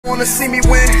Wanna see me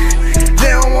win. They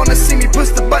don't wanna see me push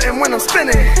the button when I'm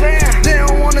spinning. They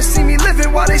don't wanna see me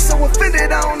living. Why they so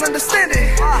offended? I don't understand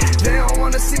it. They don't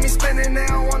wanna see me spinning. They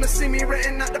don't wanna see me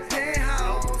written out the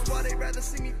penthouse. Why they rather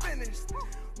see me finished?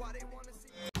 Why they wanna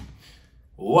see.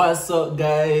 What's up,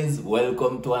 guys?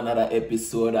 Welcome to another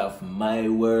episode of My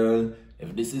World.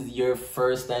 If this is your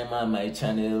first time on my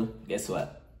channel, guess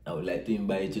what? I would like to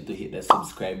invite you to hit the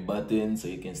subscribe button so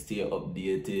you can stay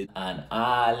updated on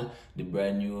all the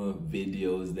brand new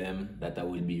videos that I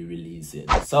will be releasing.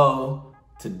 So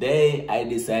today I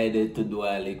decided to do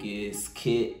a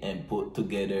skit and put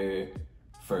together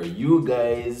for you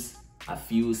guys a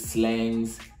few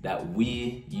slangs that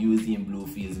we use in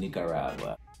Bluefields,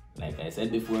 Nicaragua. Like I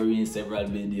said before in several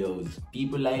videos,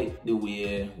 people like the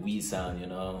way we sound, you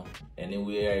know.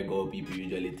 Anywhere I go, people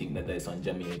usually think that I sound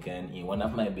Jamaican. In one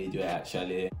of my videos, I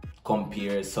actually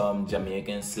compare some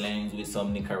Jamaican slangs with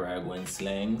some Nicaraguan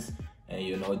slangs. And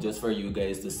you know, just for you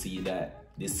guys to see that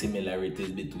the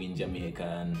similarities between Jamaica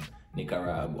and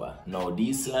Nicaragua. Now,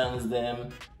 these slangs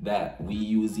that we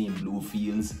use in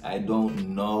Bluefields, I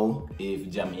don't know if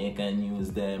Jamaican use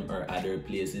them or other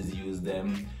places use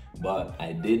them. But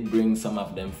I did bring some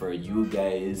of them for you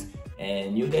guys,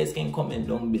 and you guys can comment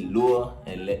down below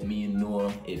and let me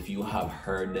know if you have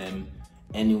heard them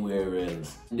anywhere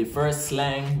else. The first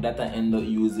slang that I ended up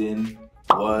using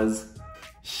was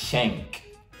shank.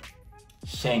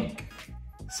 Shank.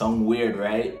 Sound weird,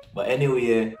 right? But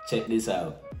anyway, check this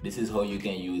out. This is how you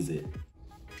can use it.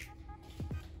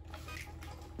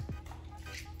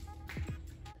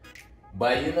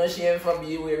 But you know shame for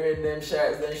me wearing them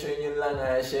shirts and showing you long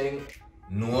hair, shank?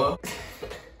 No.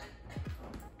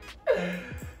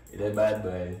 It's a bad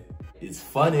boy. It's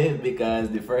funny because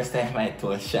the first time I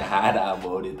told Shahada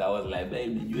about it, I was like,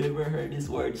 babe, did you ever heard this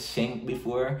word shank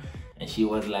before? And she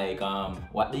was like,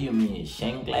 what do you mean?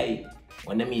 Shank, like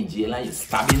when they mean jail and you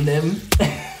stabbing them?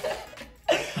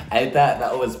 I thought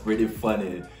that was pretty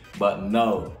funny. But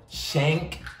no,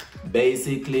 shank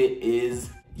basically is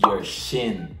your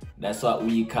shin. That's what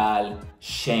we call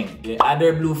shank. The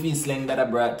other Bluefield slang that I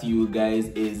brought to you guys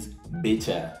is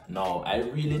bitcha. Now, I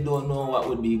really don't know what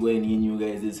would be going in you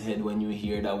guys' head when you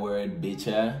hear that word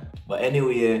bitcha. But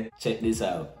anyway, check this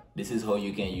out. This is how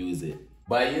you can use it.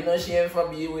 But you know shame for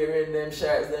me wearing them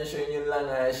shirts and showing you long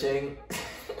hair, shank?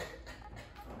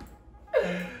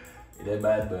 It's a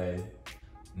bad boy.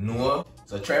 No.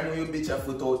 So try move your bitcha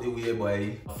foot out the way,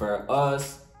 boy. For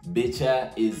us,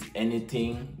 bitcha is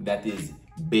anything that is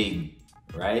big,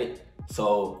 right?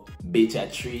 So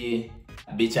bitcha tree,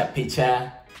 bitcha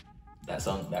picture,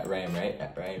 that rhyme, right?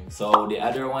 That rhyme. So the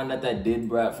other one that I did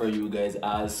brought for you guys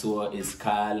also is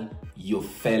called you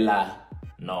fella.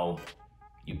 Now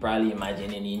you probably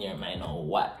imagining in your mind, oh,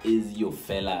 what is you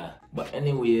fella? But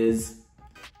anyways,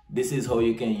 this is how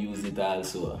you can use it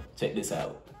also. Check this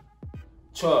out.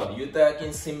 Cho, you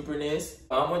talking simpleness?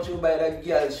 How much you buy that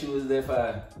girl shoes there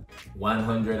for?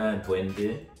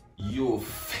 120. You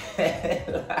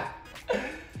fella.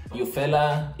 You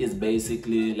fella is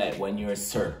basically like when you're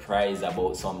surprised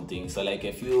about something. So like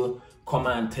if you come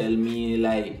and tell me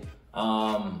like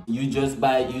you just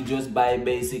buy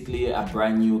basically a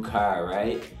brand new car,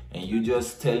 right? And you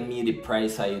just tell me the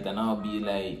price of it and I'll be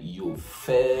like, you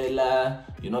fella,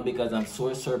 you know, because I'm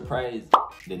so surprised.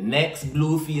 The next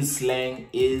Bluefield slang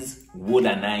is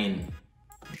woulda nine.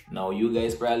 Now you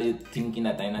guys probably thinking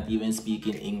that I'm not even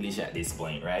speaking English at this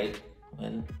point, right?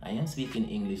 Well, I am speaking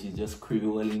English, it's just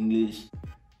Creole English.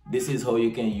 This is how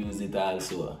you can use it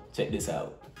also. Check this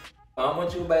out. How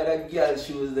much you buy that girl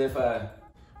shoes there for?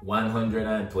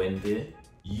 120.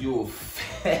 You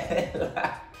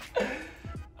fella.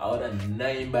 I woulda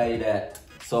nine buy that.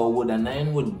 So woulda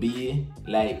nine would be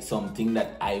like something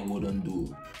that I wouldn't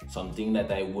do. Something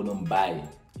that I wouldn't buy.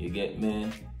 You get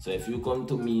me? So if you come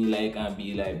to me like and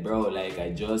be like, bro, like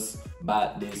I just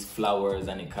bought these flowers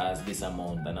and it costs this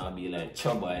amount, and I'll be like,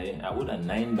 cho boy, I woulda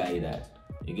nine buy that.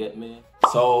 You get me?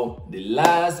 So the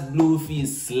last Bluefield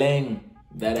slang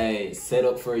that I set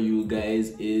up for you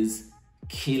guys is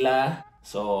killer.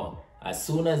 So as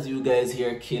soon as you guys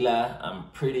hear killer, I'm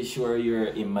pretty sure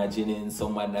you're imagining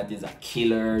someone that is a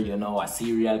killer, you know, a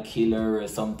serial killer or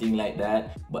something like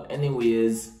that. But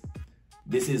anyways,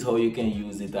 this is how you can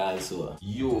use it also.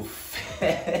 You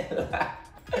fella.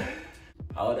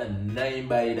 I woulda nine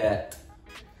by that.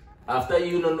 After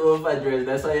you don't know of address,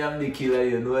 that's why I'm the killer,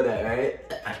 you know that, right?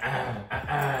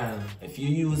 If you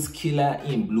use killer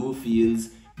in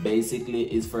Bluefields, basically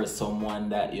is for someone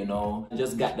that, you know,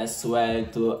 just got that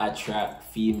swag to attract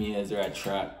females or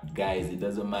attract guys. It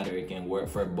doesn't matter, it can work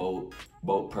for both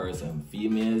person,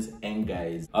 females and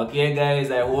guys. Okay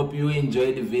guys, I hope you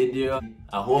enjoyed the video.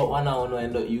 I hope one of you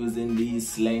end up using these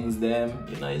slangs them.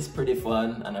 You know, it's pretty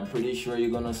fun and I'm pretty sure you're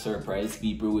gonna surprise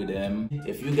people with them.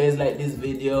 If you guys like this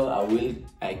video,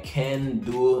 I can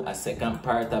do a second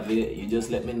part of it. You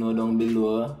just let me know down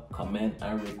below, comment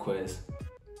and request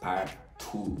part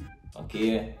 2.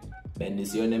 Okay,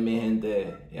 bendiciones mi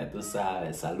gente, ya tú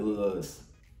sabes, saludos.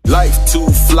 Life too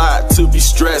fly to be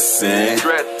stressing.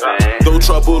 Throw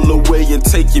trouble away and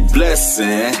take your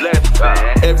blessing.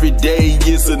 Every day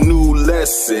is a new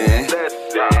lesson.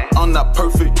 I'm not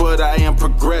perfect, but I am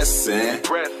progressing.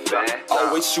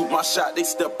 Always shoot my shot, they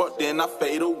step up, then I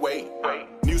fade away.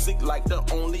 Music like the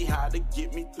only how to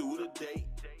get me through the day.